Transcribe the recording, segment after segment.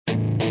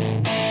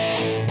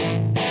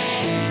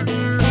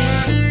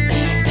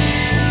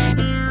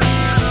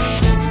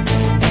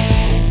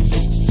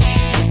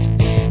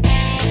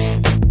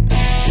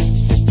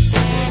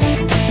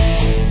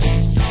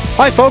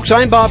Hi, folks.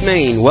 I'm Bob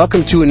Main.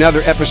 Welcome to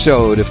another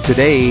episode of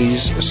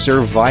today's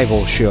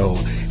Survival Show,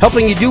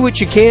 helping you do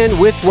what you can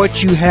with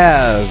what you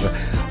have,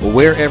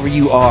 wherever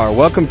you are.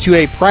 Welcome to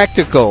a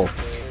practical,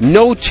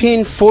 no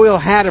tinfoil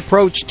hat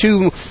approach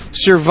to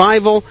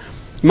survival,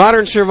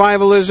 modern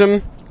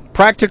survivalism,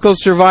 practical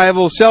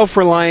survival,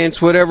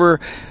 self-reliance,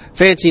 whatever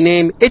fancy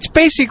name. It's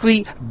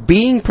basically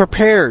being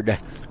prepared.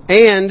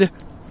 And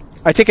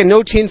I take a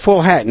no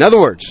tinfoil hat. In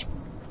other words,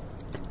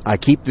 I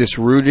keep this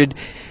rooted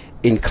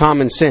in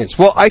common sense.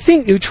 Well, I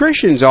think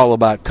nutrition's all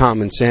about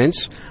common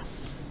sense.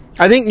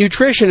 I think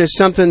nutrition is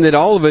something that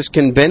all of us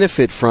can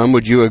benefit from.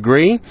 Would you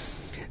agree?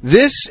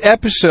 This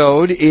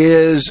episode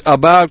is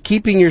about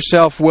keeping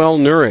yourself well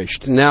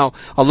nourished. Now,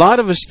 a lot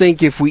of us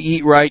think if we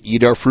eat right,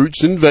 eat our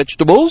fruits and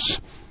vegetables,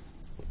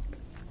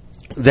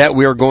 that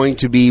we're going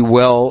to be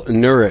well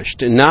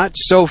nourished. Not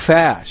so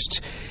fast.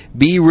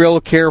 Be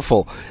real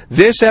careful.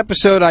 This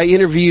episode I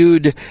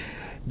interviewed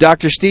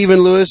Dr. Stephen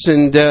Lewis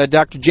and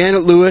Dr.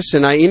 Janet Lewis,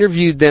 and I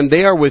interviewed them.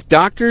 They are with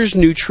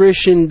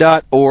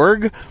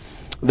doctorsnutrition.org.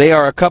 They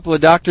are a couple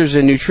of doctors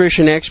and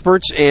nutrition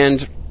experts,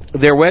 and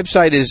their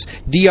website is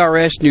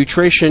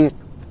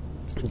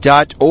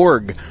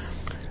drsnutrition.org.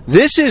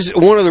 This is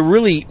one of the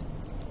really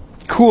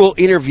cool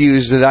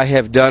interviews that I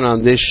have done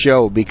on this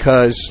show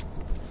because,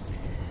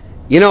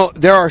 you know,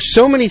 there are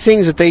so many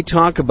things that they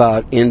talk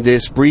about in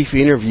this brief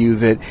interview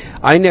that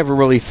I never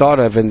really thought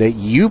of and that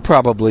you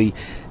probably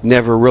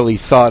never really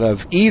thought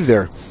of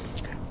either.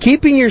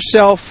 Keeping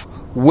yourself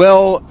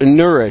well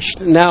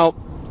nourished. Now,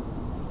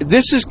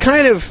 this is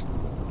kind of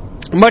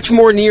much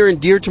more near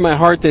and dear to my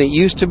heart than it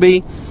used to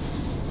be.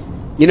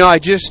 You know, I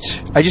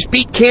just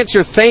beat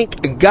cancer,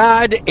 thank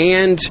God,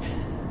 and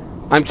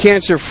I'm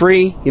cancer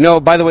free. You know,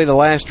 by the way, the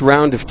last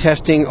round of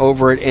testing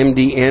over at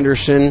MD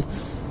Anderson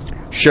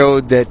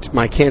showed that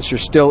my cancer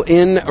is still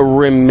in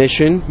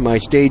remission, my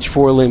stage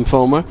 4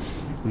 lymphoma,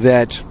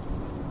 that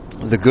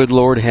the good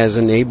Lord has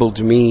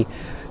enabled me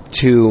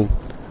to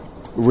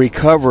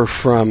recover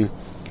from.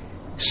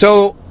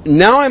 So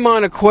now I'm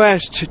on a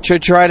quest to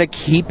try to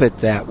keep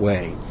it that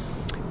way.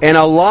 And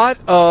a lot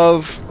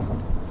of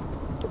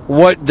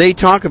what they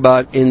talk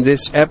about in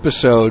this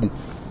episode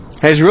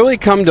has really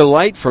come to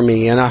light for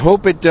me, and I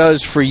hope it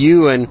does for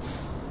you. And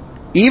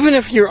even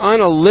if you're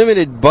on a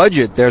limited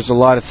budget, there's a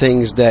lot of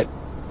things that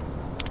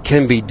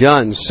can be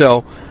done.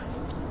 So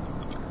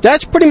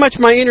that's pretty much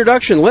my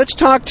introduction. Let's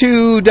talk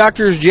to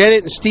Drs.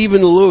 Janet and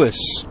Stephen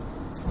Lewis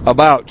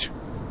about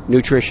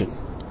nutrition.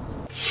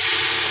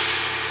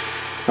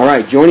 All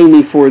right, joining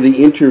me for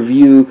the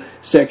interview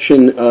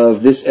section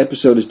of this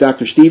episode is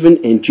Dr.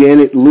 Stephen and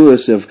Janet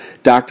Lewis of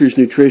Doctors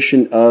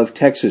Nutrition of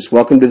Texas.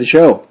 Welcome to the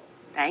show.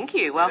 Thank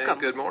you. Welcome.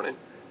 Hey, good morning.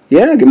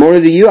 Yeah, good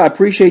morning to you. I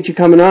appreciate you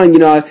coming on. You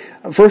know,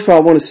 first of all, I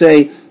want to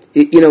say,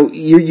 you know,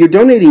 you're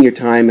donating your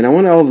time, and I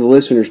want all of the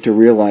listeners to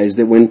realize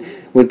that when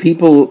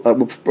people,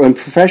 when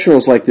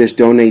professionals like this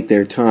donate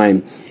their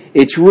time,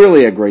 it's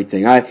really a great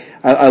thing.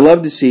 I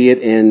love to see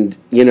it, and,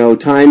 you know,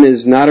 time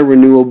is not a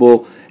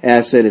renewable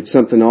asset. It's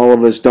something all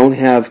of us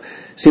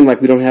seem like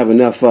we don't have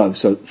enough of.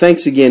 So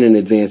thanks again in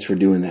advance for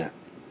doing that.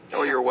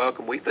 Oh, you're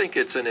welcome. We think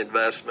it's an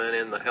investment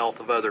in the health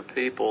of other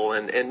people,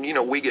 and you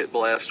know, we get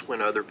blessed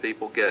when other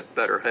people get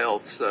better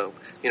health. So,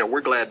 you know,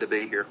 we're glad to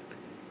be here.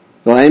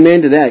 Well,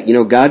 amen to that. You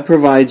know, God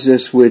provides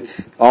us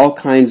with all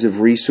kinds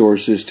of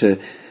resources to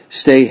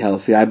stay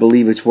healthy. I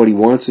believe it's what He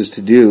wants us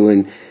to do.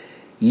 And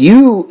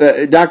you,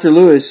 Dr.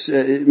 Lewis,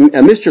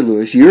 Mr.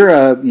 Lewis,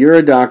 you're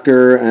a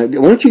doctor. Why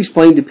don't you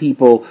explain to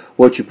people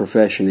what your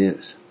profession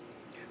is?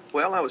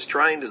 Well, I was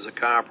trained as a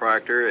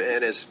chiropractor,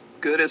 and as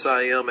good as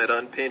I am at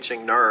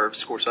unpinching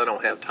nerves, of course, I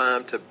don't have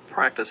time to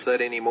practice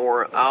that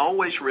anymore. I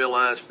always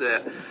realized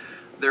that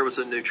there was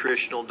a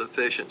nutritional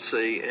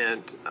deficiency,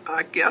 and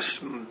I guess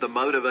the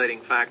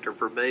motivating factor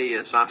for me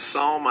is I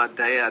saw my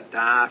dad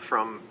die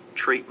from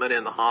treatment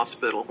in the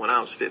hospital when I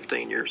was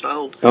 15 years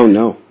old. Oh,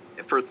 no.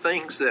 For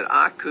things that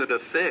I could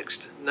have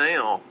fixed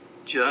now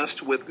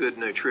just with good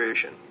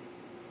nutrition.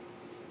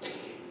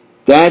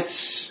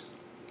 That's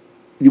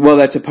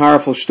a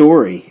powerful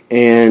story,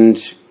 and,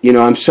 you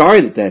know, I'm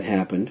sorry that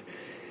happened,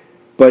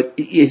 but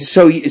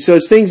so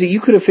it's things that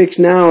you could have fixed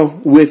now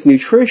with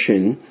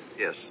nutrition.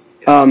 Yes.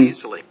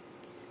 Easily.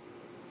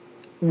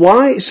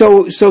 Why?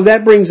 So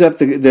that brings up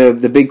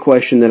the big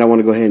question that I want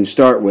to go ahead and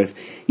start with.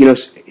 You know,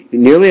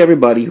 nearly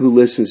everybody who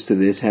listens to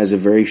this has a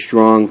very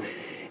strong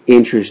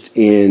interest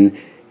in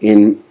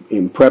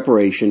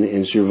preparation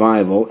and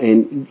survival,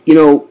 and, you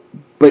know,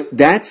 but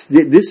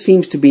this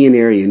seems to be an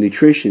area,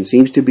 nutrition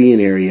seems to be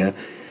an area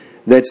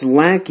that's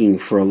lacking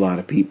for a lot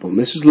of people.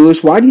 Mrs.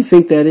 Lewis, why do you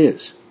think that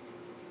is?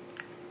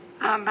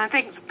 I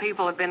think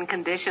people have been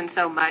conditioned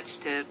so much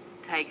to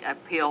take a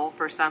pill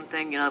for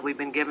something. You know, we've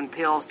been given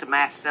pills to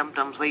mask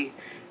symptoms. We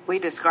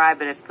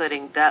describe it as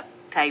putting duct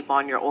tape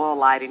on your oil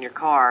light in your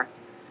car.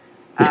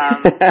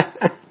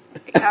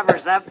 It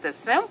covers up the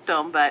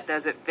symptom, but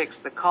does it fix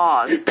the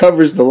cause? It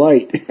covers the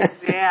light.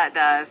 Yeah, it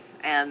does.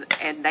 And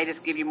they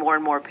just give you more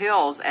and more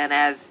pills. And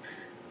as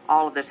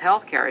all of this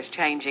healthcare is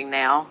changing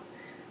now,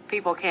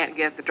 people can't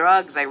get the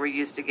drugs they were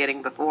used to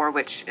getting before,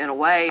 which in a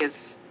way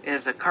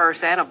is a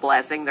curse and a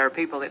blessing. There are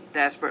people that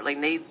desperately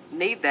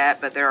need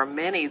that, but there are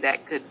many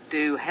that could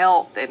do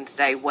health and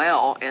stay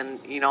well. And,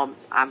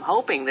 I'm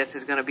hoping this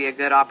is going to be a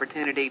good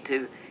opportunity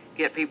to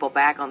get people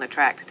back on the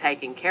track to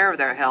taking care of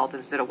their health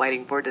instead of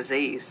waiting for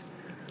disease.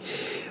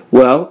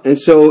 Well, and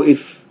so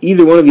if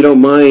either one of you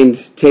don't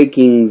mind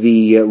taking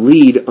the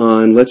lead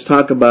on, let's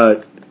talk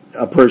about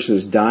a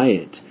person's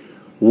diet.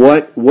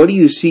 What do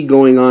you see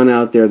going on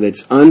out there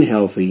that's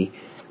unhealthy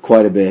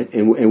quite a bit,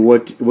 and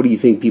what do you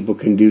think people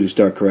can do to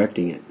start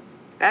correcting it?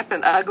 That's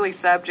an ugly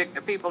subject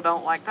that people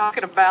don't like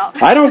talking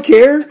about. I don't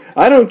care.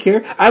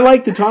 I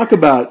like to talk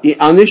about,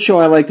 on this show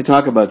I like to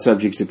talk about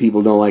subjects that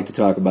people don't like to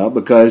talk about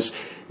because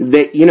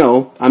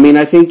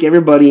I think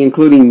everybody,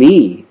 including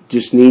me,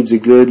 just needs a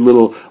good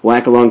little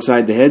whack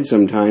alongside the head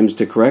sometimes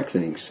to correct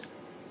things.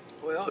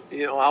 Well,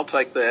 I'll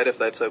take that if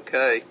that's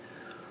okay.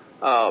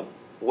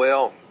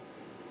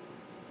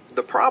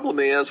 The problem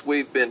is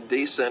we've been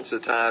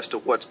desensitized to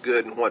what's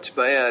good and what's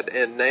bad,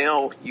 and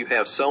now you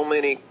have so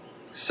many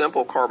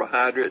simple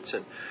carbohydrates,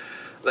 and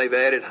they've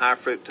added high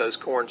fructose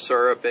corn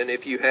syrup, and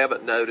if you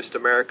haven't noticed,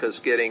 America's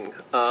getting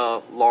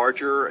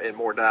larger and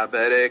more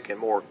diabetic and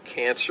more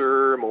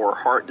cancer, more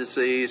heart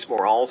disease,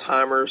 more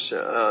Alzheimer's,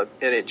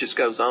 and it just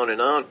goes on and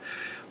on.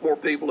 More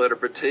people that are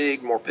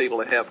fatigued, more people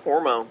that have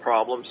hormone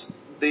problems.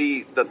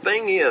 The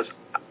thing is,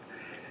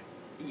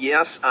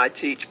 yes, I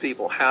teach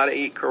people how to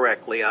eat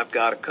correctly. I've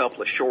got a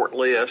couple of short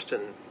lists,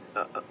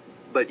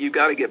 but you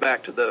got to get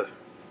back to the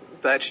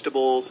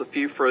vegetables, a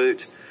few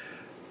fruits.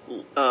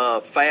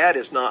 Fat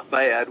is not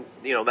bad.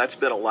 That's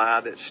been a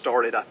lie that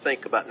started, I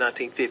think, about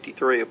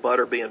 1953 of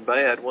butter being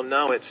bad. Well,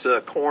 no, it's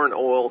corn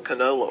oil,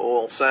 canola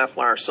oil,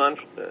 sunflower,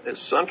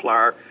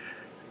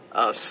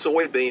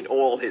 soybean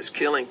oil is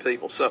killing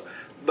people. So,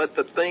 but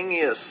the thing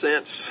is,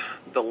 since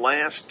the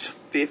last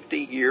 50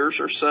 years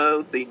or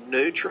so, the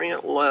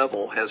nutrient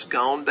level has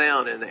gone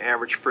down in the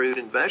average fruit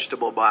and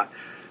vegetable by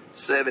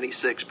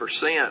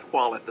 76%,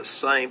 while at the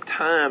same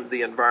time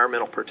the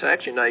Environmental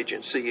Protection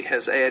Agency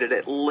has added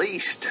at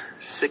least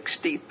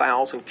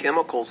 60,000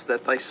 chemicals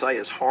that they say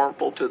is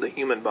harmful to the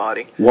human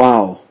body.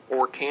 Wow.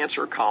 Or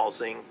cancer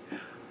causing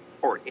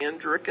or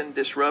endocrine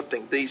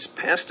disrupting. These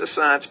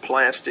pesticides,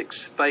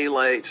 plastics,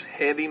 phthalates,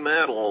 heavy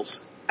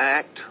metals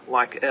act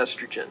like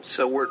estrogen.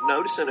 So we're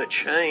noticing a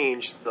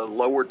change, the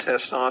lower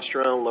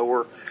testosterone,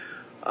 lower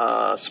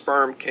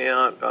sperm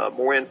count,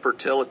 more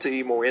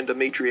infertility, more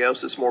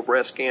endometriosis, more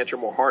breast cancer,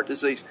 more heart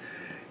disease.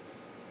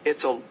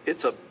 It's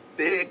a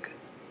big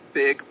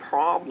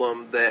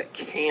problem that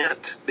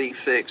can't be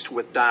fixed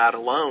with diet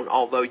alone,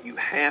 although you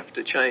have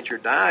to change your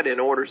diet in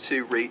order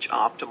to reach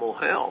optimal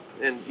health.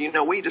 And,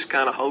 we just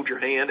kind of hold your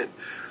hand and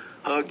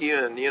hug you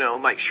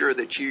and, make sure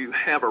that you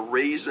have a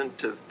reason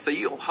to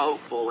feel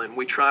hopeful. And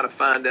we try to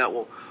find out,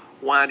 well,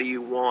 why do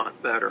you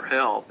want better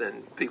health?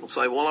 And people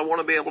say, well, I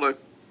want to be able to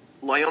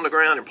lay on the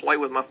ground and play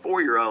with my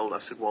 4-year-old. I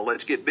said, well,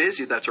 let's get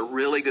busy. That's a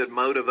really good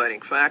motivating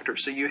factor.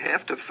 So you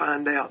have to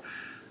find out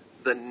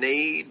the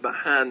need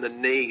behind the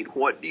need.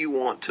 What do you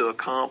want to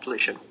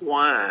accomplish and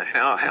why?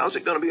 How is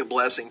it going to be a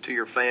blessing to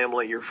your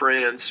family, your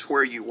friends,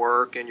 where you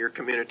work, and your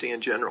community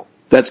in general?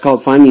 That's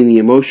called finding the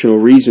emotional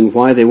reason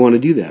why they want to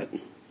do that.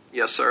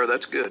 Yes, sir.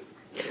 That's good.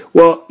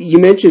 Well, you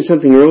mentioned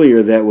something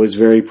earlier that was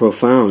very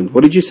profound.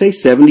 What did you say?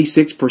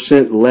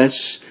 76%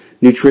 less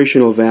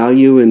nutritional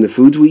value in the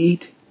foods we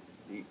eat?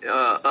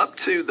 Up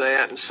to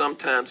that and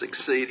sometimes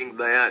exceeding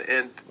that,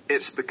 and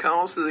it's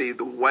because of the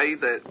way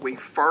that we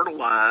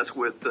fertilize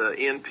with the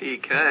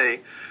NPK.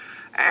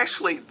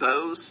 Actually,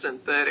 those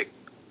synthetic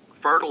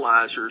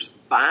fertilizers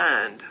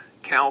bind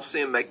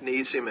calcium,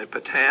 magnesium, and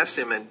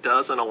potassium and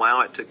doesn't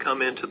allow it to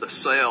come into the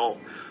cell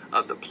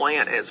of the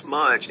plant as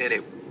much, and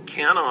it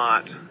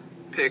cannot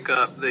pick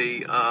up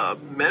the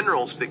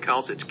minerals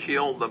because it's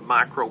killed the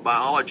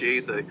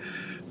microbiology, the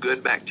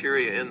good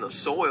bacteria in the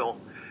soil.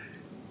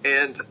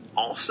 And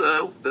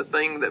also, the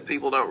thing that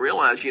people don't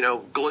realize,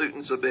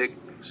 gluten's a big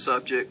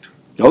subject.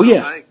 Oh,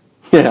 yeah.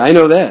 Yeah, I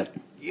know that.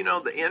 The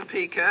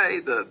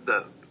NPK,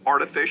 the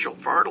artificial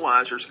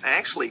fertilizers,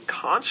 actually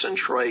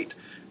concentrate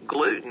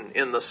gluten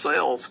in the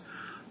cells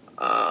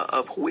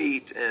of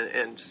wheat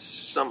and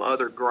some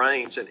other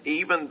grains. And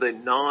even the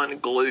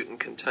non-gluten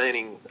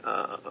containing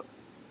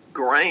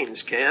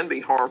grains can be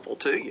harmful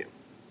to you.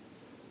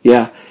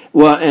 Yeah.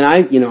 Well, and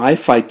I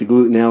fight the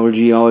gluten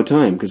allergy all the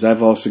time because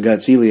I've also got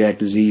celiac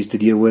disease to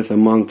deal with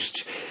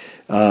amongst,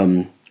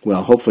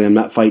 hopefully I'm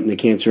not fighting the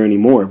cancer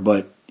anymore,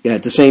 but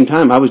at the same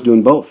time I was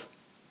doing both.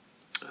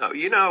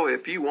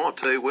 If you want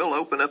to, we'll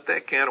open up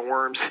that can of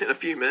worms in a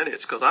few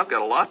minutes because I've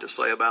got a lot to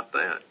say about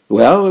that.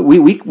 Well,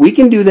 we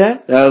can do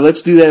that.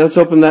 Let's do that. Let's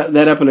open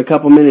that up in a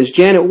couple minutes.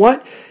 Janet,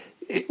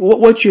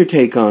 what's your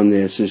take on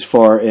this as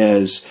far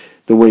as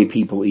the way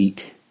people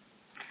eat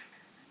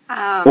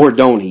or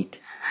don't eat?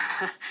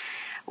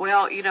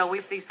 Well,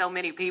 we see so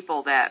many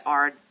people that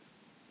are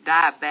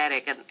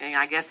diabetic, and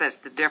I guess that's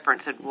the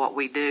difference in what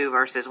we do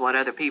versus what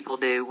other people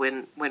do.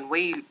 When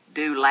we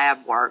do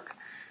lab work,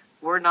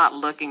 we're not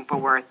looking for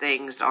where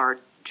things are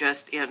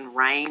just in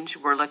range.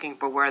 We're looking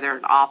for where they're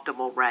in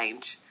optimal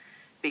range.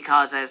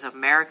 Because as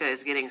America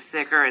is getting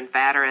sicker and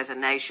fatter as a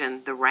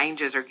nation, the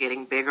ranges are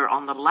getting bigger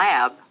on the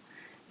lab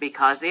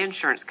because the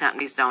insurance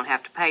companies don't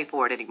have to pay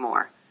for it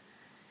anymore.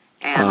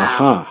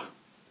 And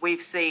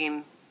we've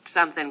seen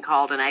something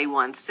called an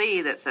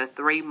A1C that's a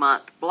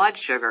 3-month blood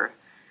sugar.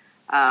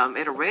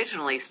 It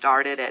originally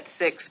started at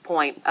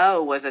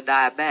 6.0 was a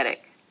diabetic.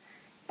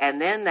 And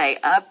then they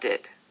upped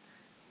it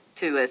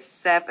to a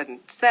 7.0.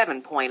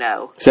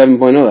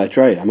 7.0, that's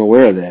right. I'm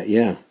aware of that,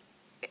 yeah.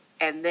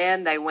 And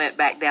then they went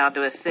back down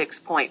to a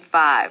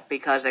 6.5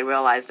 because they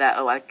realized that,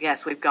 I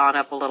guess we've gone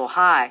up a little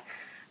high.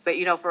 But,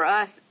 for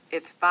us,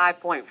 it's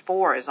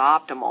 5.4 is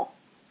optimal.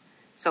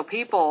 So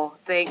people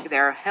think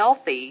they're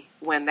healthy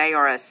when they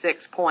are a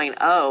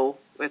 6.0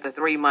 with a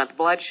 3-month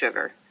blood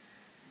sugar.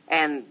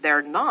 And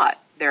they're not.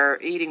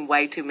 They're eating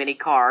way too many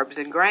carbs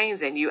and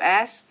grains. And you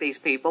ask these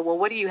people, well,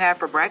 what do you have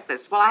for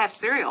breakfast? Well, I have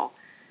cereal.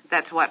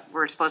 That's what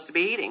we're supposed to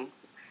be eating.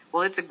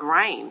 Well, it's a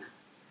grain.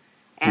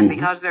 And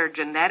because they're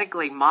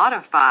genetically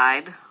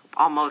modified,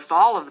 almost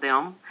all of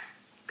them,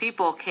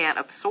 people can't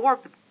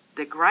absorb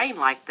the grain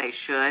like they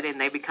should, and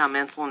they become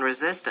insulin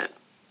resistant.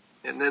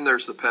 And then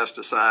there's the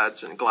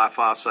pesticides and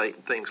glyphosate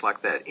and things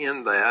like that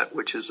in that,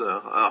 which is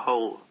a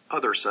whole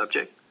other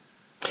subject.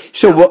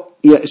 So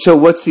So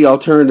what's the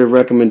alternative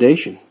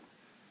recommendation?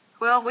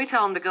 Well, we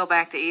tell them to go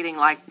back to eating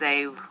like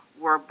they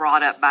were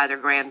brought up by their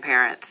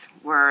grandparents,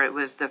 where it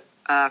was the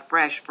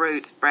fresh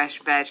fruits, fresh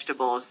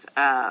vegetables,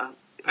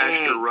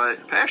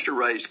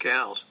 pasture-raised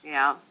cows.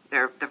 Yeah,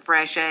 they're the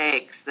fresh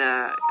eggs,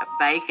 the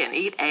bacon.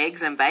 Eat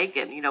eggs and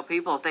bacon.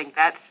 People think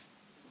that's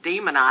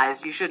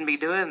demonized. You shouldn't be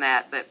doing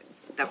that, but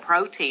the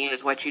protein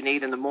is what you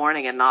need in the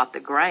morning and not the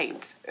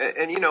grains.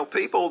 And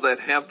people that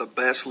have the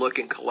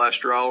best-looking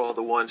cholesterol are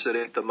the ones that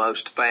eat the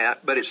most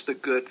fat, but it's the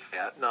good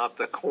fat, not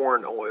the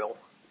corn oil.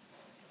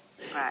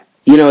 Right.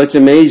 It's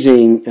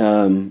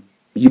amazing.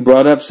 You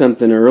brought up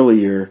something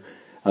earlier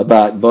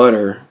about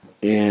butter.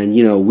 And,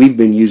 we've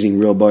been using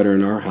real butter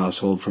in our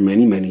household for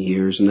many, many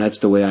years, and that's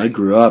the way I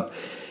grew up.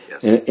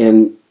 Yes.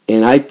 And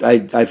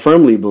I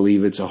firmly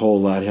believe it's a whole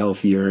lot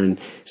healthier, and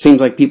it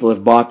seems like people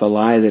have bought the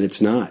lie that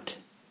it's not.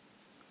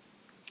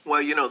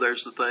 Well,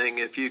 there's the thing,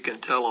 if you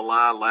can tell a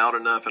lie loud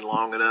enough and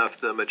long enough,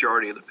 the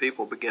majority of the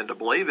people begin to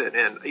believe it.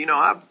 And,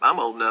 I'm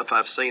old enough,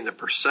 I've seen the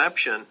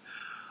perception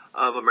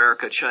of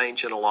America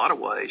change in a lot of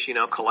ways.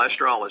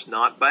 Cholesterol is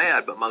not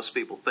bad, but most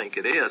people think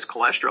it is.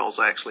 Cholesterol is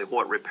actually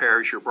what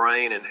repairs your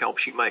brain and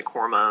helps you make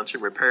hormones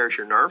and repairs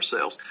your nerve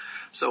cells.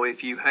 So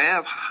if you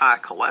have high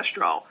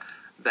cholesterol,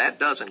 that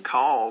doesn't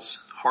cause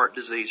heart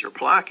disease or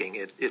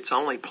plaquing. It's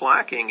only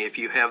plaquing if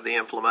you have the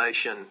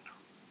inflammation,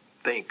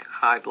 think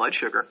high blood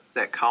sugar,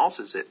 that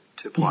causes it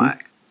to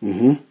plaque.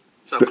 Mm-hmm.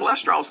 So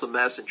cholesterol's the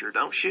messenger.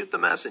 Don't shoot the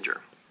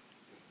messenger.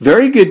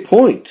 Very good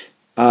point.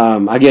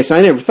 I guess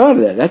I never thought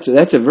of that.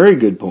 That's a very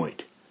good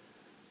point.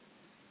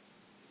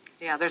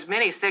 Yeah, there's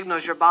many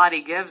signals your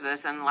body gives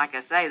us, and like I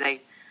say,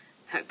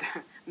 the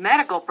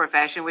medical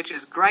profession, which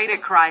is great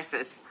at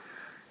crisis,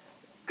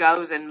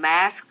 goes and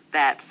masks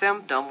that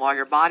symptom while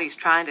your body's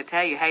trying to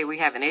tell you, hey, we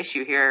have an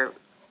issue here.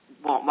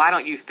 Well, why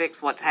don't you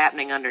fix what's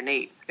happening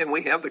underneath? And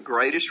we have the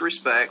greatest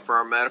respect for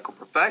our medical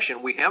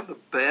profession. We have the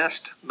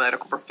best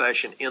medical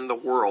profession in the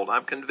world.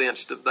 I'm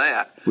convinced of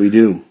that. We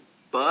do.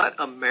 But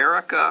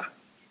America,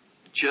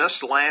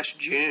 just last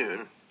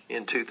June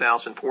in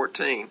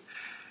 2014,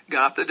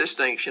 got the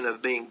distinction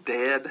of being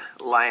dead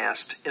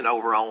last in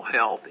overall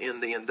health in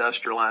the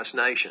industrialized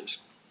nations.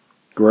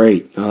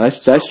 Great. Oh,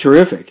 that's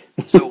terrific.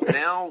 So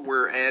now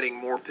we're adding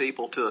more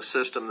people to a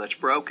system that's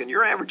broken.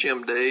 Your average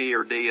MD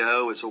or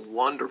DO is a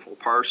wonderful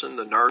person.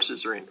 The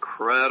nurses are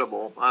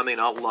incredible. I mean,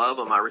 I love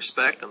them. I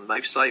respect them.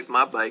 They've saved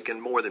my bacon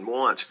more than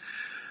once.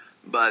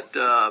 But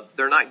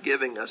they're not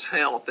giving us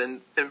health. And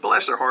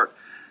bless their heart,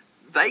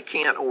 they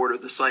can't order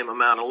the same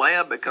amount of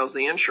lab because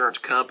the insurance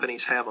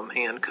companies have them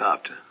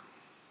handcuffed.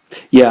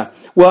 Yeah.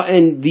 Well,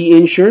 and the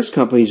insurance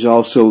companies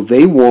also,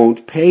 they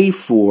won't pay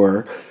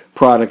for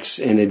products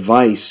and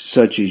advice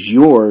such as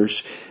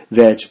yours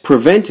that's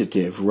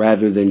preventative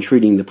rather than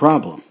treating the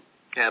problem.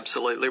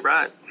 Absolutely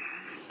right.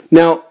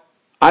 Now,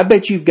 I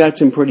bet you've got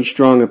some pretty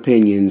strong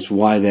opinions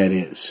why that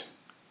is.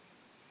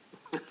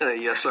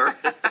 Yes, sir.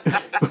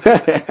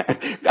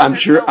 I'm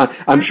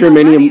sure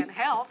many of them.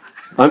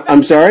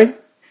 I'm sorry?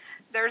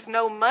 There's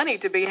no money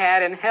to be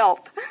had in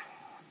health.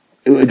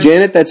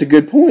 Janet, that's a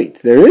good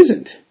point. There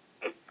isn't.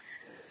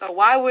 So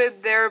why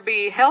would there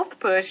be health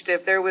pushed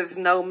if there was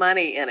no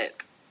money in it?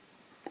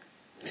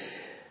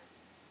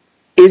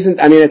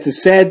 It's a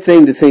sad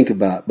thing to think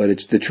about, but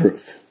it's the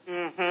truth.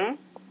 Mm-hmm.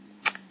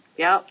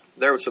 Yep.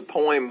 There was a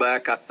poem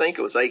back, I think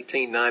it was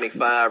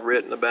 1895,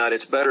 written about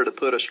it's better to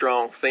put a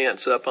strong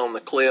fence up on the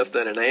cliff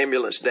than an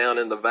ambulance down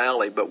in the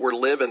valley, but we're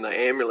living the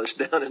ambulance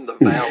down in the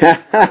valley.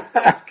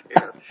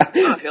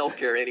 Not health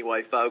care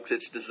anyway, folks.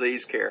 It's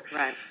disease care.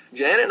 Right.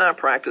 Janet and I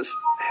practice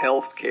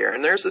health care,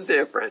 and there's a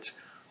difference.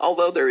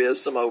 although there is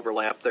some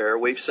overlap there,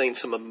 we've seen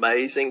some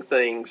amazing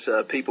things.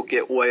 People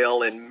get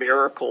well and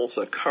miracles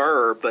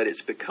occur, but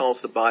it's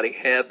because the body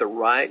had the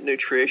right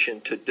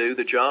nutrition to do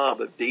the job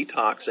of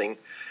detoxing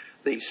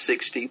these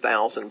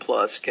 60,000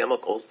 plus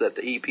chemicals that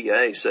the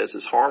EPA says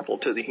is harmful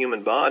to the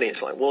human body.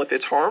 It's like, well, if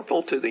it's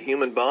harmful to the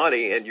human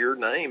body and your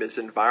name is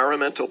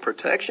Environmental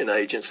Protection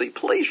Agency,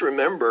 please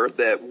remember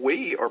that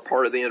we are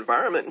part of the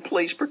environment and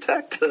please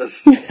protect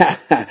us.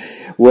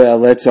 Well,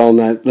 let's all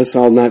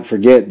not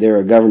forget they're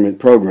a government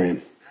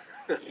program.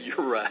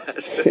 You're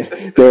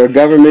right. They're a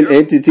government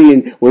entity,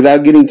 and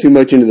without getting too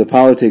much into the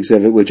politics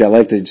of it, which I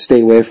like to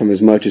stay away from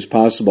as much as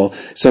possible,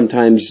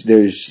 sometimes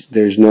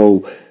there's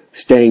no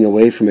staying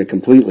away from it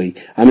completely.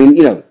 I mean,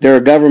 they're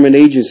a government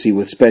agency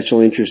with special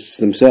interests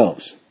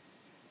themselves.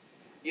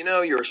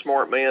 You're a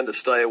smart man to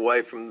stay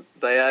away from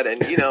that.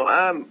 And,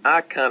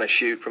 I kind of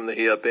shoot from the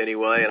hip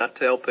anyway. And I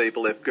tell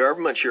people if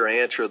government's your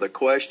answer, the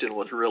question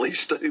was really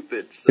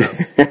stupid. So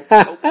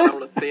I hope I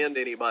don't offend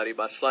anybody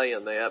by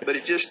saying that. But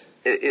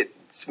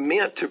it's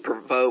meant to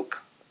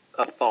provoke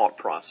a thought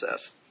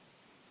process.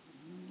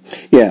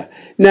 Yeah.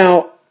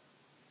 Now,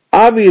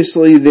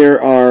 obviously,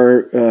 there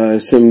are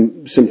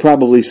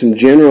probably some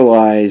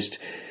generalized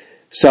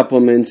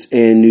supplements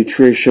and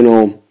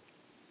nutritional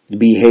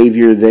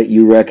behavior that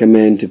you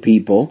recommend to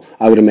people,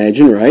 I would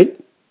imagine, right?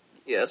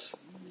 Yes.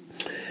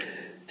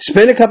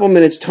 Spend a couple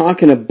minutes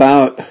talking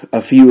about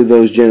a few of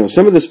those general.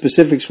 Some of the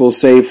specifics we'll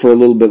save for a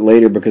little bit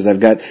later because I've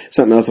got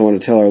something else I want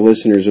to tell our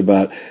listeners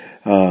about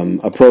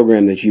a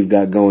program that you've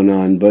got going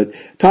on. But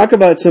talk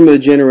about some of the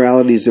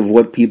generalities of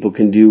what people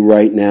can do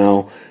right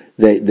now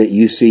that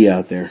you see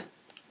out there.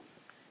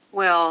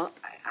 Well,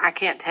 I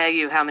can't tell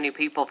you how many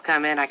people have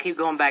come in. I keep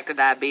going back to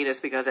diabetes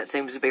because it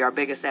seems to be our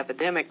biggest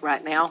epidemic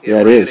right now. Yeah,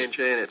 it is. In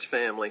Janet's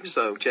family,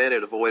 so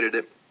Janet avoided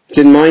it. It's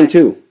in mine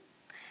too.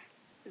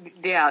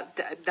 Yeah,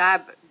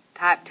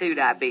 type 2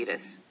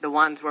 diabetes, the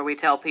ones where we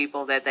tell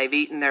people that they've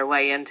eaten their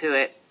way into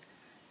it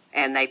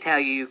and they tell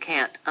you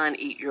can't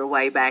uneat your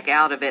way back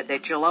out of it,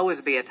 that you'll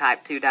always be a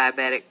type 2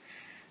 diabetic.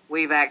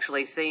 We've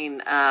actually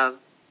seen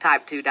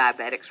type 2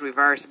 diabetics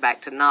reverse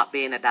back to not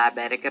being a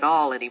diabetic at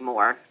all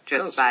anymore,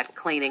 just by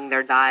cleaning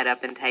their diet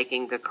up and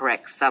taking the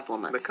correct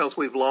supplements. Because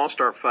we've lost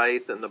our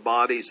faith in the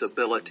body's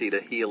ability to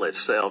heal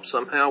itself.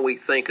 Somehow we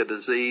think a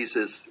disease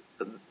is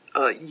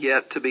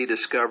yet to be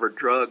discovered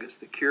drug is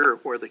the cure,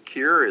 where the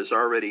cure is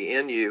already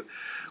in you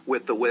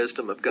with the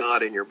wisdom of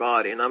God in your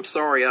body. And I'm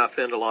sorry I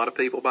offend a lot of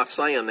people by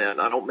saying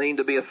that. I don't mean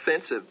to be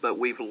offensive, but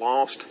we've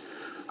lost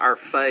our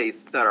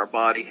faith that our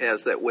body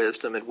has that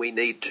wisdom, and we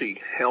need to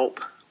help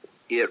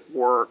it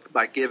work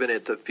by giving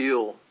it the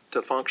fuel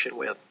to function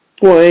with.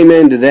 Well,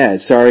 amen to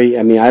that. Sorry,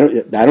 I mean, I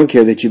don't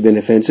care that you've been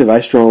offensive. I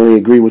strongly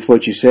agree with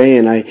what you say,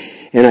 and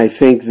I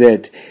think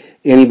that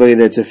anybody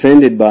that's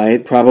offended by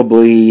it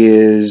probably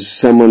is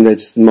someone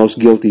that's most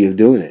guilty of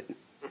doing it.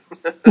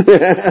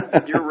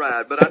 You're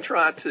right, but I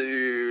try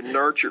to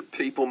nurture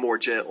people more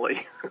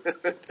gently.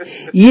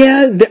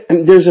 Yeah,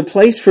 there's a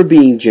place for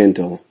being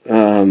gentle.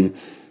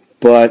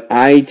 But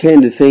I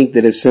tend to think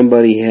that if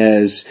somebody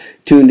has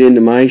tuned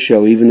into my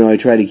show, even though I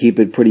try to keep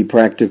it pretty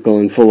practical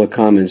and full of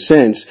common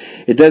sense,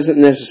 it doesn't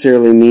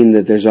necessarily mean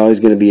that there's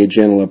always going to be a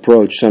gentle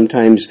approach.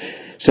 Sometimes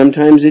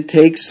it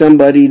takes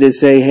somebody to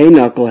say, "Hey,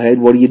 knucklehead,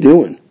 what are you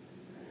doing?"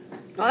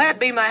 Well, that'd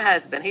be my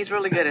husband. He's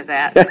really good at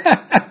that.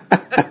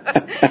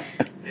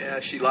 Yeah,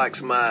 she likes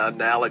my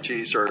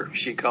analogies, or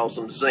she calls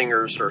them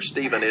zingers or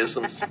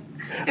Stephenisms.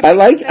 I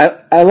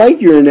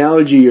like your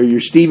analogy or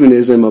your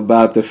Stephenism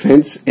about the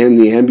fence and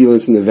the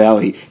ambulance in the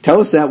valley.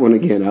 Tell us that one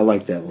again. I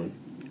like that one.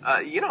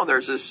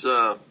 There's this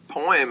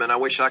poem, and I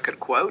wish I could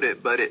quote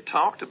it, but it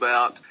talked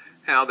about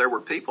how there were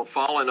people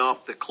falling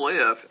off the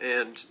cliff,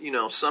 and,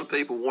 some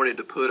people wanted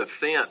to put a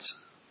fence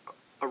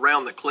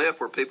around the cliff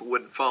where people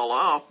wouldn't fall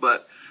off,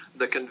 but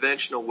the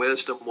conventional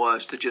wisdom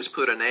was to just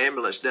put an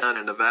ambulance down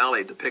in the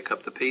valley to pick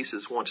up the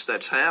pieces once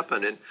that's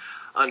happened. And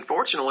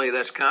unfortunately,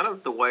 that's kind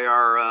of the way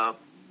our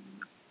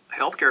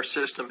healthcare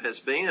system has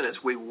been,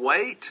 is we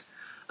wait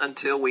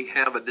until we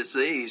have a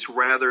disease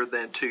rather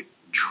than to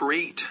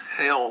treat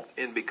health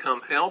and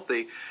become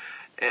healthy.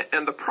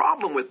 And the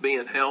problem with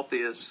being healthy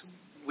is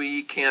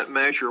we can't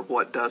measure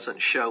what doesn't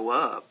show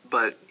up.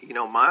 But,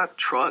 my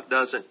truck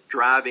doesn't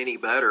drive any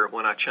better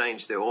when I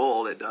change the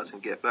oil. It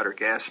doesn't get better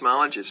gas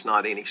mileage. It's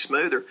not any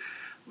smoother.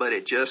 But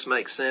it just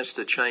makes sense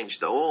to change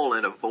the oil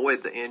and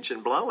avoid the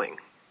engine blowing.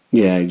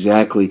 Yeah,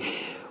 exactly.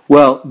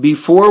 Well,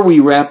 before we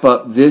wrap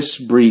up this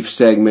brief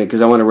segment,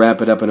 because I want to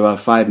wrap it up in about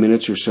 5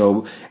 minutes or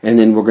so, and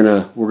then we're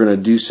gonna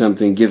do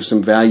something, give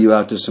some value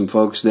out to some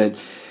folks that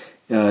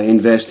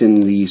invest in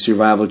the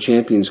Survival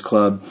Champions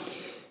Club.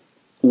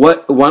 Why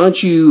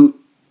don't you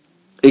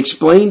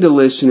explain to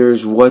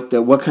listeners what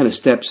kind of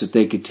steps that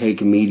they could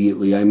take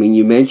immediately? I mean,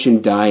 you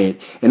mentioned diet,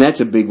 and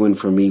that's a big one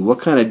for me. What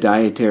kind of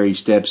dietary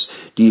steps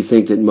do you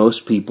think that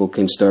most people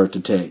can start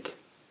to take?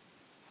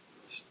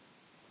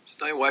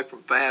 Stay away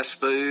from fast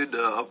food.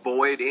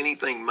 Avoid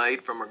anything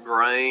made from a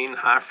grain,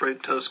 high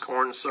fructose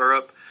corn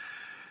syrup.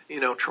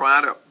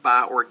 Try to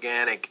buy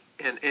organic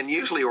and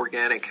usually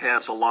organic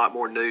has a lot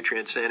more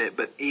nutrients in it,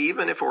 but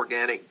even if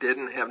organic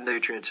didn't have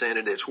nutrients in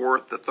it, it's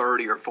worth the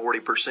 30 or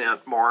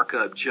 40%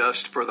 markup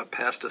just for the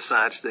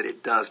pesticides that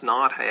it does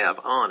not have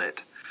on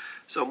it.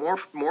 So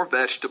more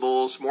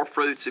vegetables, more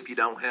fruits if you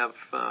don't have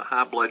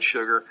high blood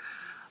sugar,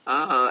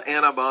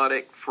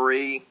 antibiotic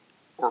free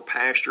or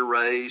pasture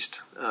raised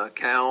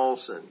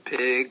cows and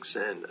pigs,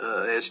 and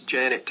as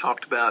Janet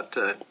talked about,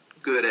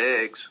 good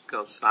eggs,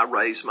 because I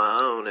raise my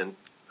own, and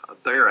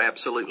they're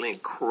absolutely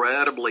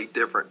incredibly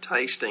different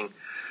tasting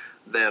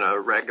than a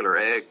regular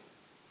egg.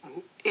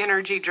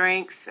 Energy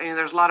drinks, and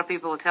there's a lot of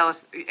people who tell us,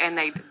 and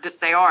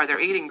they're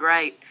eating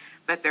great,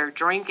 but they're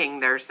drinking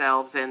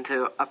themselves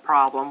into a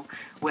problem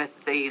with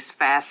these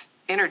fast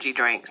energy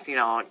drinks, you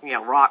know,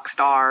 Rock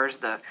Stars,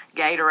 the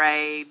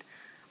Gatorade,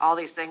 all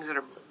these things that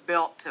are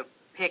built to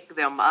pick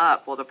them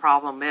up. Well, the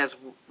problem is,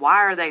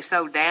 why are they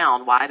so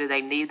down? Why do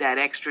they need that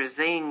extra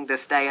zing to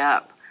stay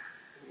up?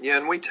 Yeah,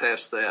 and we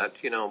test that,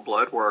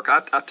 blood work.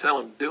 I tell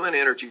them doing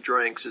energy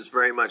drinks is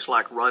very much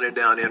like running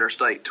down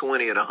Interstate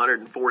 20 at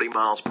 140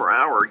 miles per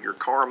hour. Your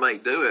car may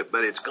do it,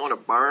 but it's going to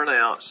burn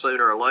out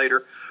sooner or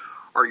later,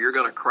 or you're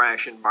going to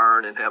crash and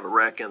burn and have a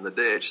wreck in the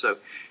ditch. So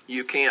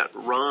you can't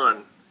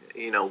run,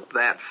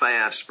 that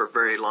fast for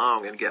very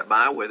long and get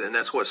by with it. And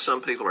that's what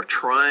some people are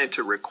trying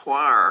to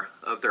require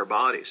of their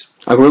bodies.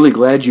 I'm really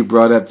glad you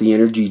brought up the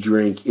energy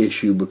drink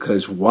issue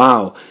because,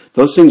 wow,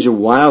 those things are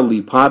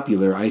wildly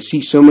popular. I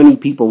see so many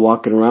people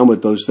walking around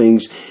with those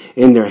things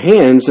in their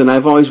hands, and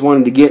I've always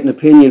wanted to get an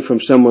opinion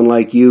from someone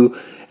like you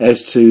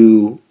as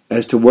to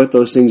what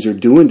those things are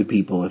doing to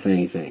people, if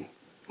anything.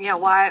 Yeah,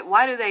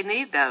 why do they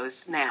need those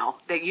now?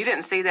 That you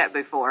didn't see that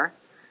before,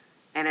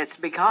 and it's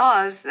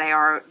because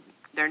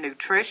their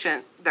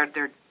nutrition,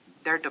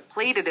 they're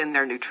depleted in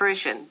their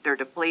nutrition. They're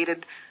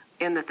depleted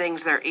in the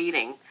things they're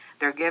eating.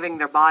 They're giving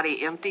their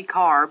body empty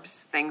carbs,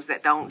 things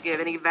that don't give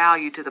any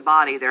value to the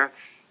body. They're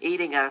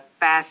eating a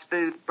fast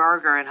food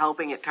burger and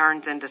hoping it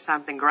turns into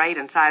something great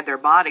inside their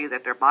body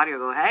that their body will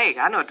go, hey,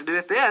 I know what to do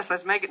with this.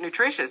 Let's make it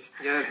nutritious.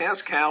 Yeah, it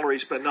has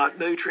calories, but not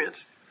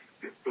nutrients.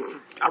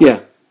 Yeah.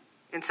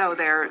 And so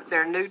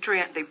they're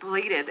nutrient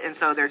depleted, and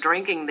so they're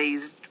drinking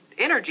these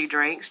energy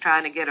drinks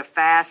trying to get a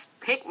fast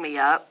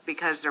pick-me-up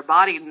because their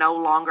body no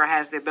longer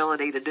has the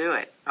ability to do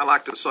it. I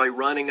like to say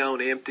running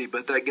on empty,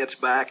 but that gets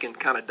back and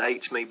kind of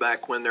dates me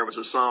back when there was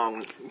a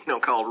song,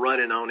 called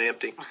Running on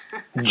Empty.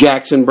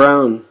 Jackson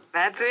Browne.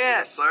 That's it.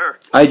 Yes, sir.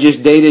 I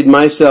just dated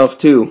myself,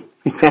 too.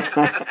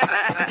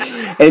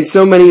 And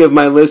so many of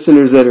my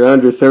listeners that are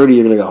under 30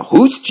 are going to go,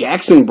 who's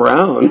Jackson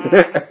Browne?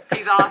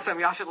 He's awesome.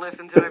 Y'all should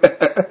listen to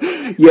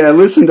him. Yeah, I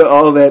listen to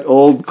all that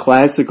old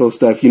classical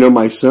stuff.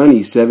 My son,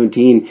 he's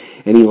 17,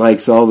 and he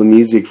likes all the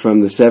music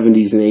from the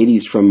 70s and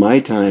 80s from my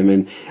time,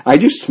 and I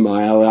just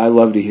smile. I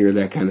love to hear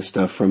that kind of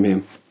stuff from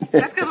him.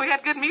 That's because we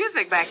had good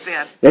music back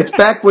then. That's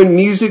back when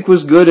music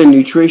was good and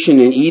nutrition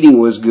and eating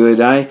was good.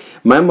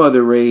 My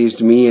mother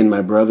raised me and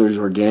my brothers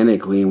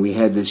organically, and we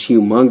had this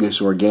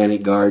humongous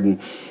organic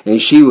garden,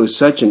 and she was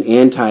such an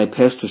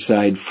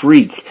anti-pesticide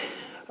freak.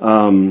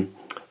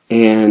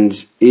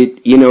 And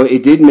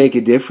it did make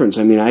a difference.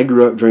 I mean, I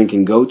grew up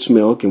drinking goat's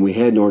milk, and we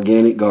had an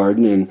organic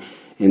garden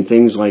and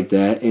things like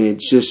that, and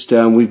it's just,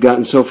 we've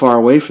gotten so far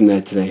away from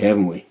that today,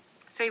 haven't we?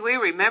 See, we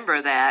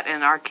remember that,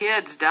 and our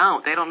kids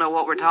don't. They don't know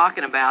what we're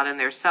talking about, and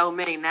there's so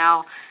many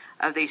now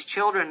of these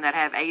children that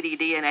have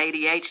ADD and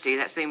ADHD.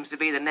 That seems to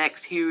be the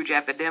next huge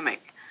epidemic.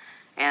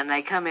 And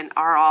they come in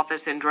our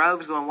office in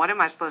droves going, what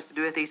am I supposed to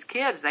do with these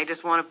kids? They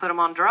just want to put them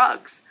on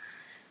drugs.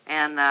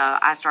 And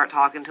I start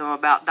talking to them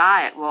about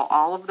diet. Well,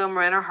 all of them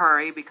are in a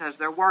hurry because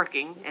they're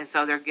working, and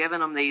so they're giving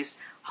them these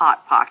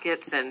Hot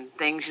Pockets and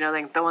things, they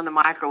can throw in the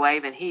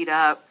microwave and heat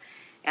up.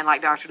 And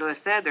like Dr. Lewis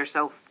said, they're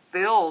so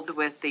filled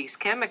with these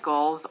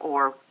chemicals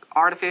or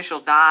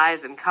artificial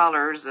dyes and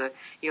colors.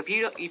 If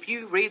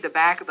you read the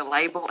back of the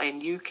label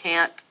and you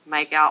can't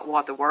make out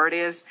what the word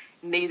is,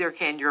 neither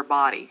can your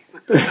body.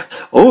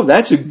 Oh,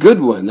 that's a good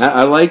one.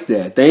 I like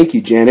that. Thank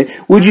you, Janet.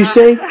 Would you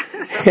say?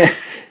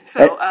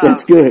 So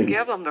that's good.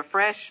 Give them the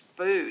fresh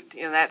food.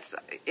 That's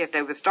if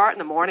they would start in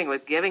the morning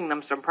with giving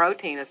them some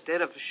protein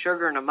instead of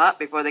sugaring them up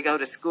before they go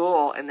to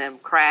school and then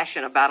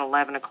crashing about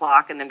 11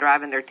 o'clock and then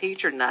driving their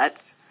teacher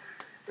nuts.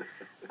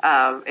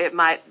 It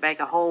might make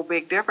a whole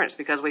big difference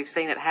because we've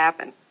seen it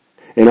happen.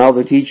 And all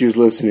the teachers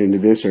listening to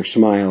this are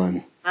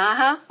smiling.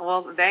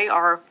 Well, they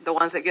are the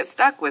ones that get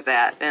stuck with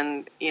that.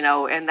 And,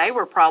 and they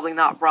were probably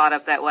not brought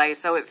up that way,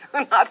 so it's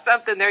not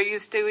something they're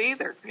used to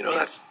either.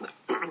 That's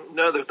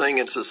another thing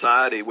in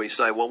society. We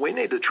say, well, we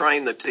need to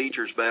train the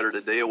teachers better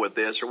to deal with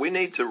this, or we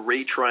need to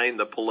retrain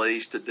the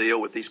police to deal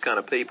with these kind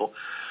of people.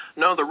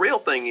 No, the real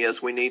thing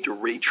is we need to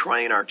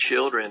retrain our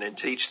children and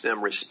teach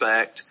them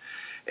respect.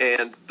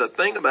 And the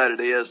thing about it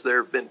is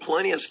there have been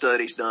plenty of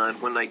studies done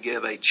when they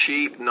give a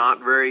cheap, not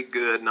very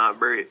good, not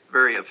very,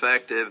 very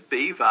effective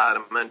B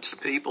vitamin to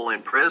people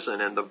in prison,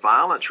 and the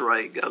violence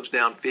rate goes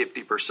down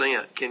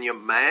 50%. Can you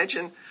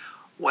imagine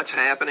what's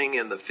happening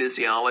in the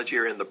physiology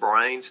or in the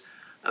brains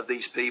of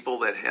these people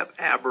that have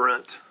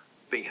aberrant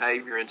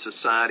behavior in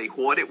society,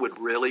 what it would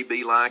really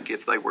be like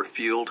if they were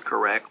fueled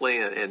correctly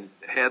and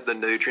had the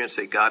nutrients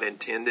that God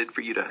intended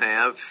for you to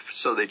have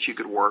so that you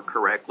could work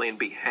correctly and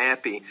be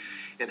happy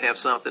and have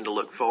something to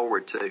look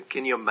forward to.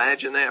 Can you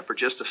imagine that for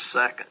just a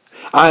second?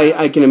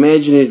 I can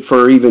imagine it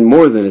for even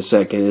more than a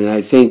second, and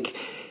I think,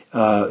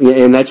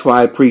 and that's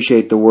why I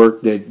appreciate the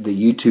work that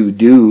you two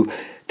do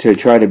to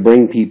try to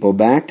bring people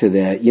back to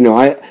that. You know,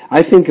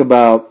 I think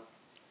about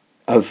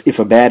if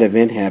a bad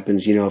event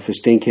happens, you know, if a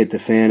stink hit the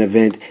fan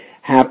event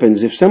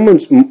happens, if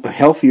someone's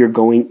healthier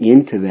going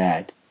into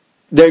that,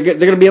 they're going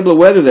to be able to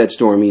weather that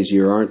storm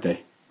easier, aren't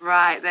they?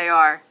 Right, they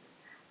are.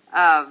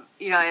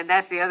 You know, and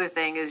that's the other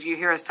thing is you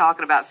hear us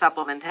talking about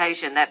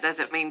supplementation. That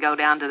doesn't mean go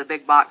down to the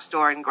big box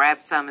store and grab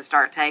some and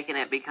start taking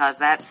it, because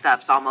that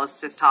stuff's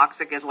almost as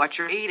toxic as what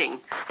you're eating,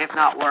 if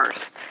not worse.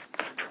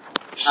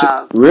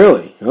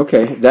 Really?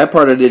 Okay. That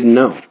part I didn't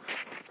know.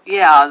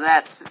 Yeah,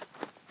 that's,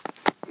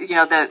 you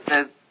know,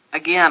 the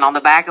again, on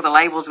the back of the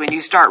labels, when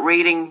you start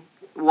reading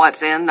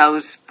what's in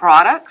those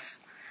products,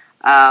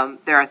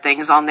 there are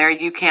things on there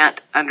you can't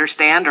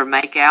understand or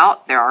make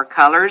out. There are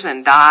colors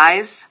and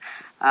dyes.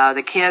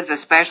 The kids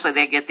especially,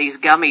 they get these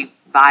gummy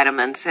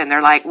vitamins, and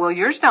they're like, well,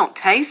 yours don't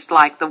taste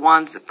like the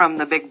ones from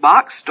the big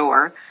box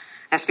store.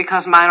 That's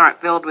because mine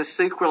aren't filled with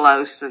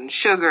sucralose and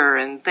sugar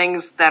and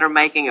things that are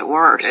making it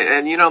worse.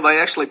 And you know, they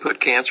actually put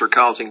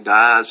cancer-causing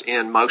dyes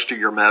in most of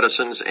your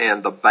medicines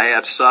and the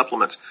bad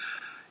supplements.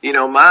 You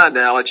know, my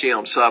analogy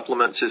on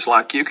supplements is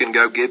like you can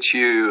go get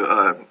you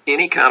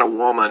any kind of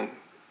woman,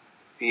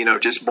 you know,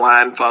 just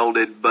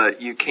blindfolded,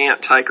 but you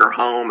can't take her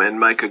home and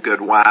make a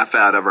good wife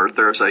out of her.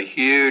 There's a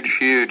huge,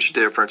 huge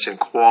difference in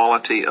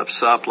quality of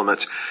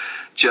supplements,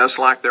 just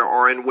like there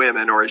are in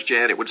women, or as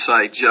Janet would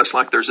say, just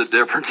like there's a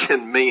difference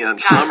in men.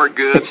 Some are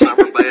good, some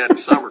are bad, and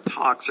some are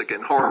toxic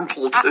and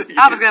harmful to you.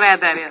 I was going to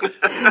add that in.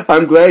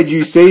 I'm glad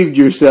you saved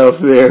yourself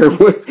there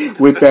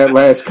with that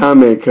last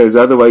comment, because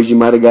otherwise you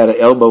might have got an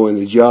elbow in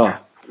the jaw.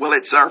 Well,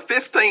 it's our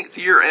 15th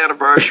year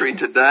anniversary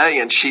today,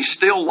 and she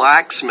still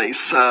likes me,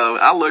 so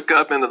I look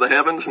up into the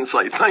heavens and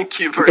say thank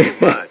you very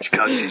much,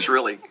 because she's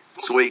really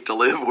sweet to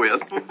live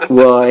with.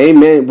 Well,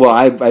 amen. Well,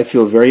 I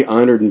feel very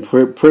honored and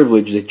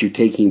privileged that you're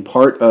taking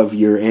part of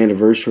your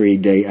anniversary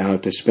day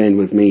out to spend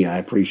with me. I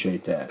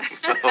appreciate that.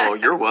 Oh,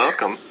 you're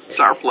welcome. It's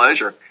our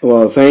pleasure.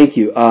 Well, thank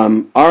you.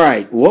 All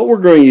right, what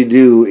we're going to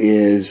do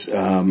is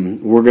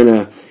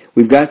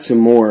we've got some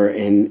more,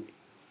 and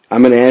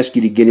I'm going to ask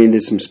you to get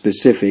into some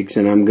specifics,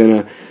 and I'm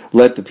going to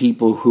let the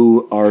people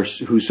who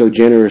so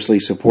generously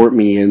support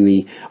me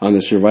on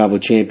the Survival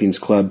Champions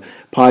Club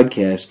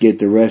podcast get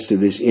the rest of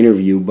this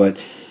interview. But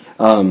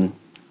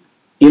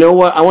you know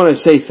what? I want to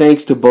say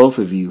thanks to both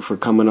of you for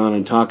coming on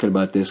and talking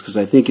about this, because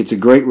I think it's a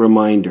great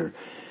reminder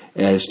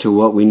as to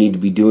what we need to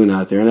be doing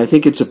out there, and I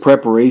think it's a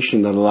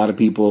preparation that a lot of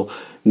people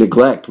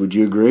neglect. Would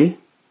you agree?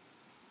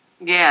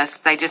 Yes,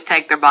 they just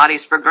take their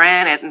bodies for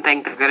granted and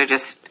think they're going to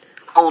just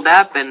hold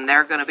up and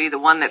they're going to be the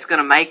one that's going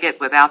to make it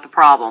without the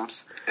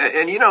problems.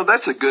 And you know,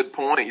 that's a good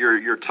point.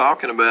 You're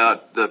talking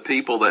about the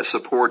people that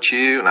support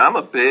you, and I'm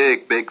a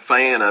big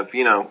fan of,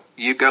 you know,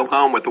 you go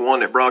home with the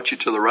one that brought you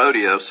to the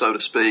rodeo, so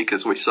to speak,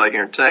 as we say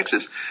here in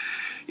Texas.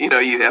 You know,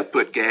 you have to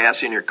put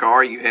gas in your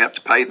car, you have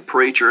to pay the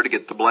preacher to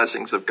get the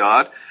blessings of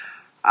God.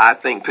 I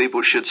think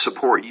people should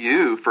support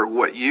you for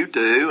what you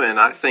do, and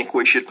I think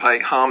we should pay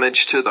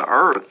homage to the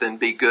earth and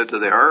be good to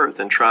the earth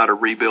and try to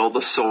rebuild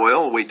the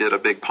soil. We did a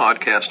big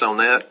podcast on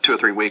that 2 or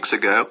 3 weeks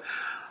ago.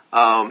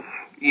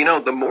 You know,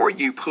 the more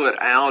you put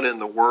out in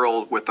the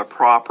world with the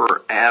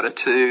proper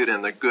attitude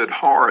and the good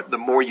heart, the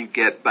more you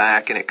get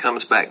back, and it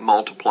comes back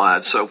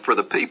multiplied. So for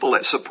the people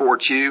that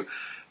support you,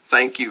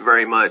 thank you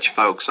very much,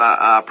 folks.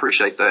 I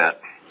appreciate that.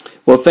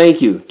 Well,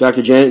 thank you,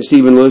 Dr. Janet and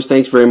Stephen Lewis.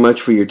 Thanks very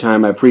much for your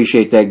time. I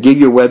appreciate that. Give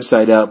your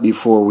website out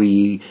before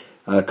we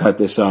cut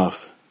this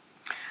off.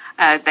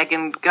 They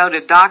can go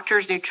to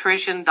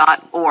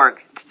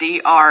doctorsnutrition.org. It's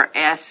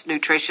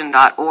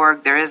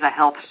drsnutrition.org. There is a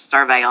health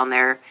survey on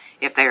there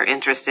if they're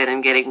interested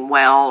in getting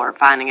well or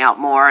finding out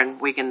more,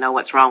 and we can know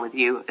what's wrong with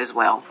you as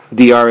well.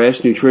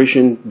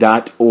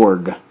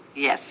 drsnutrition.org.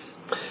 Yes.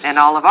 And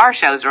all of our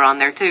shows are on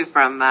there, too,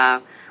 from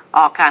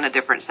all kind of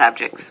different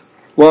subjects.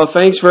 Well,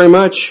 thanks very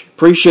much.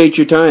 Appreciate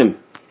your time.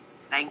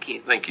 Thank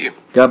you. Thank you.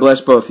 God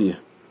bless both of you.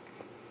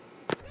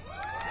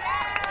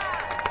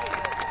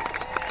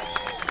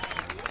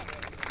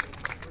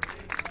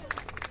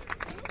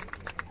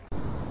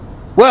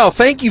 Well,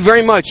 thank you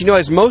very much. You know,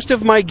 as most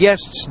of my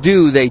guests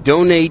do, they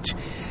donate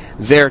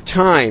their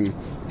time.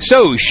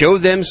 So, show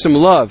them some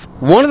love.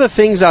 One of the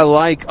things I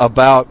like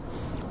about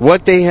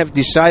what they have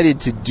decided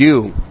to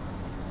do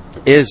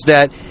is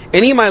that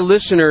any of my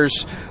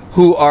listeners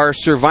who are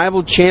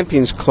Survival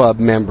Champions Club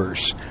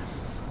members,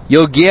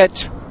 you'll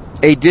get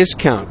a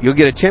discount. You'll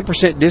get a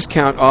 10%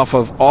 discount off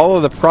of all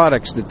of the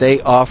products that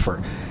they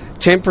offer.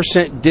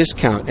 10%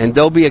 discount. And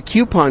there'll be a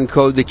coupon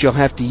code that you'll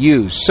have to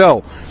use.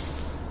 So,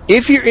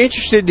 if you're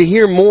interested to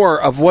hear more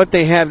of what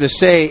they have to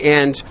say,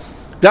 and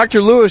Dr.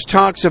 Lewis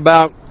talks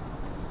about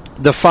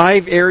the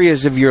 5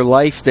 areas of your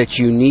life that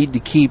you need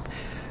to keep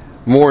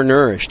more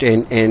nourished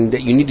and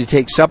that you need to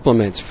take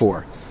supplements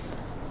for.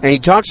 And he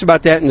talks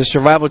about that in the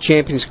Survival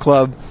Champions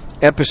Club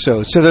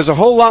episode. So there's a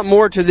whole lot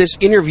more to this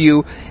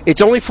interview.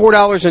 It's only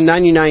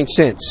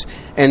 $4.99.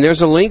 And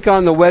there's a link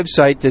on the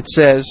website that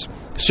says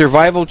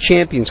Survival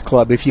Champions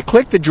Club. If you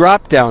click the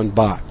drop-down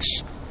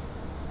box,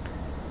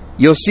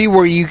 you'll see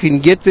where you can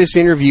get this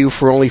interview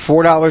for only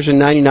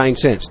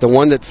 $4.99. The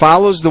one that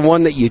follows the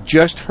one that you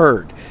just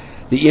heard,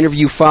 the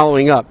interview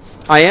following up.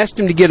 I asked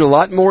him to get a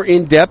lot more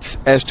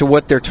in-depth as to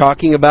what they're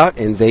talking about,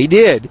 and they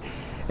did,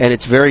 and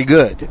it's very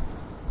good.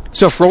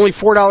 So for only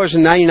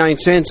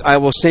 $4.99, I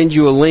will send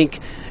you a link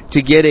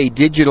to get a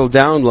digital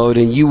download,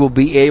 and you will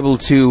be able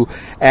to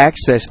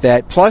access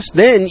that. Plus,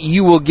 then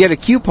you will get a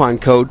coupon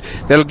code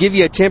that'll give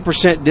you a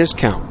 10%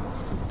 discount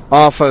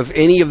off of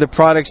any of the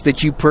products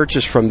that you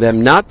purchase from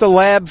them. Not the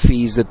lab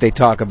fees that they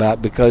talk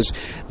about, because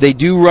they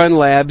do run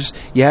labs.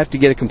 You have to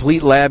get a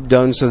complete lab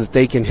done so that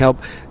they can help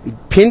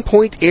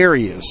pinpoint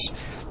areas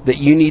that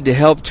you need to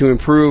help to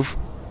improve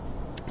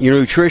your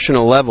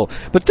nutritional level.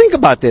 But think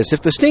about this.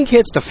 If the stink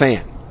hits the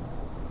fan,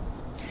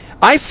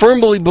 I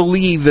firmly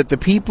believe that the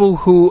people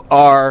who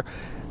are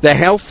the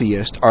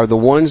healthiest are the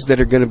ones that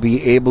are going to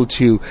be able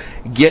to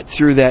get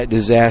through that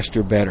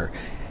disaster better.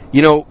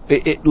 You know,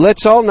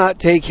 let's all not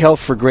take health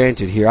for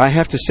granted here. I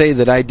have to say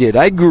that I did.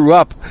 I grew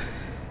up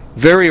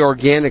very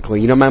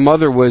organically. You know, my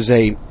mother was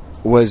an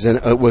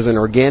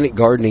organic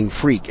gardening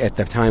freak at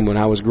the time when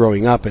I was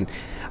growing up, and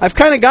I've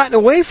kind of gotten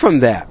away from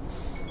that.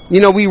 You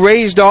know, we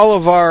raised all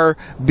of our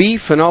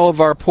beef and all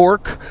of our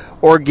pork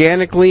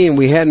organically, and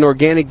we had an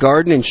organic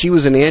garden, and she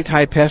was an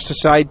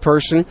anti-pesticide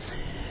person,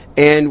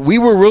 and we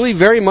were really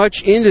very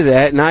much into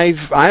that. And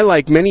I,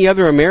 like many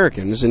other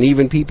Americans, and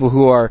even people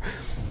who are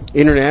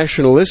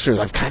international listeners,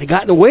 I've kind of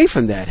gotten away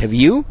from that. Have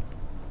you?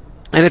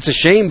 And it's a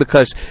shame,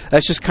 because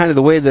that's just kind of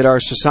the way that our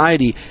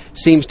society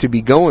seems to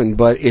be going,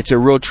 but it's a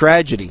real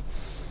tragedy.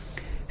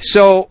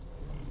 So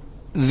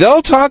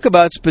they'll talk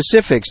about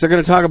specifics. They're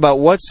going to talk about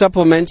what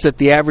supplements that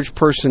the average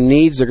person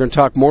needs. They're going to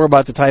talk more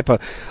about the type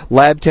of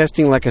lab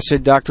testing. Like I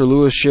said, Dr.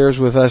 Lewis shares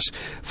with us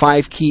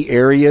 5 key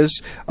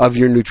areas of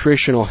your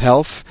nutritional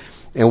health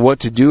and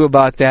what to do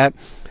about that.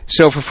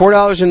 So for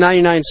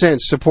 $4.99,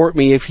 support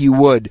me if you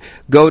would.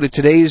 Go to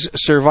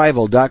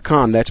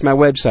todayssurvival.com. That's my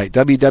website,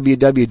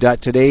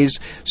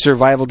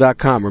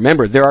 www.todayssurvival.com.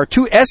 Remember, there are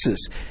 2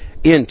 S's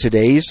in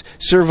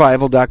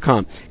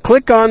todayssurvival.com.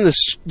 Click on the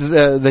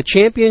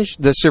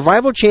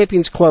Survival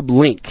Champions Club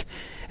link.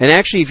 And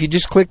actually, if you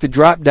just click the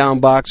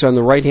drop-down box on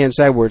the right-hand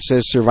side where it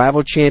says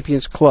Survival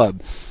Champions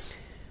Club,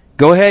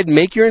 go ahead and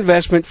make your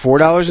investment,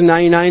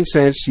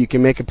 $4.99. You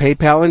can make a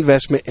PayPal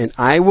investment, and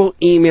I will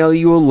email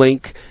you a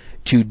link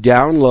to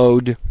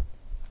download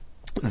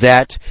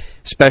that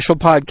special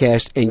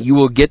podcast, and you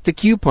will get the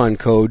coupon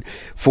code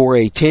for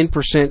a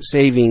 10%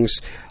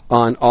 savings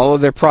on all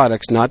of their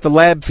products, not the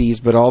lab fees,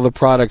 but all the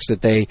products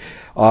that they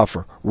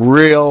offer.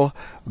 Real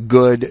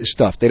good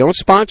stuff. They don't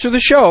sponsor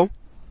the show,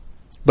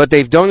 but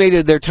they've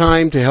donated their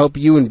time to help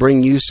you and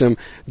bring you some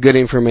good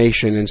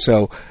information, and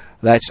so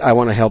I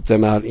want to help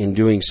them out in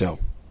doing so.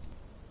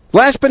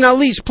 Last but not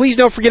least, please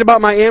don't forget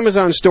about my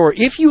Amazon store.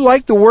 If you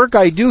like the work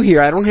I do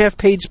here, I don't have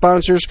paid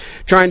sponsors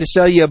trying to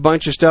sell you a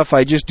bunch of stuff.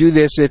 I just do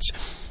this. It's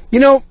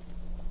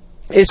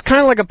kind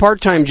of like a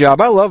part-time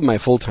job. I love my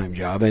full-time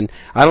job, and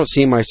I don't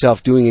see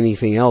myself doing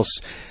anything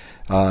else,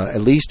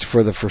 at least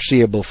for the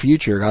foreseeable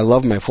future. I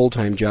love my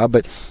full-time job,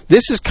 but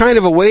this is kind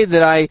of a way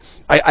that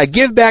I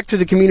give back to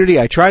the community.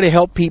 I try to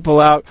help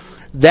people out.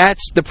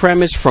 That's the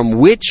premise from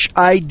which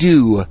I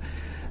do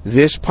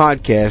this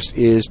podcast,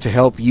 is to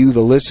help you,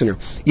 the listener.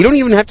 You don't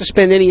even have to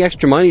spend any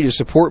extra money to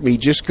support me.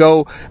 Just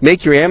go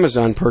make your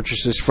Amazon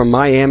purchases from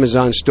my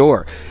Amazon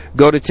store.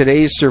 Go to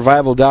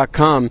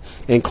todayssurvival.com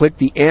and click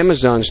the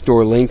Amazon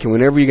store link, and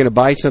whenever you're going to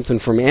buy something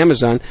from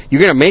Amazon,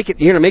 you're going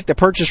to make the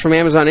purchase from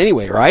Amazon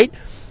anyway, right?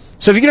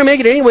 So if you're going to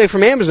make it anyway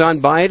from Amazon,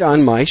 buy it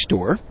on my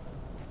store,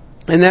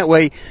 and that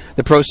way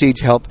the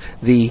proceeds help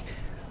the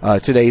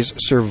Today's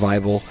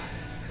Survival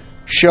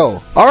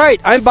show. All right,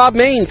 I'm Bob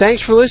Main.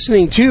 Thanks for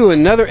listening to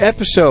another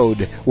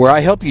episode where I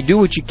help you do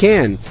what you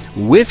can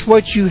with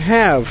what you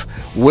have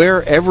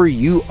wherever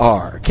you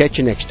are. Catch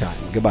you next time.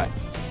 Goodbye.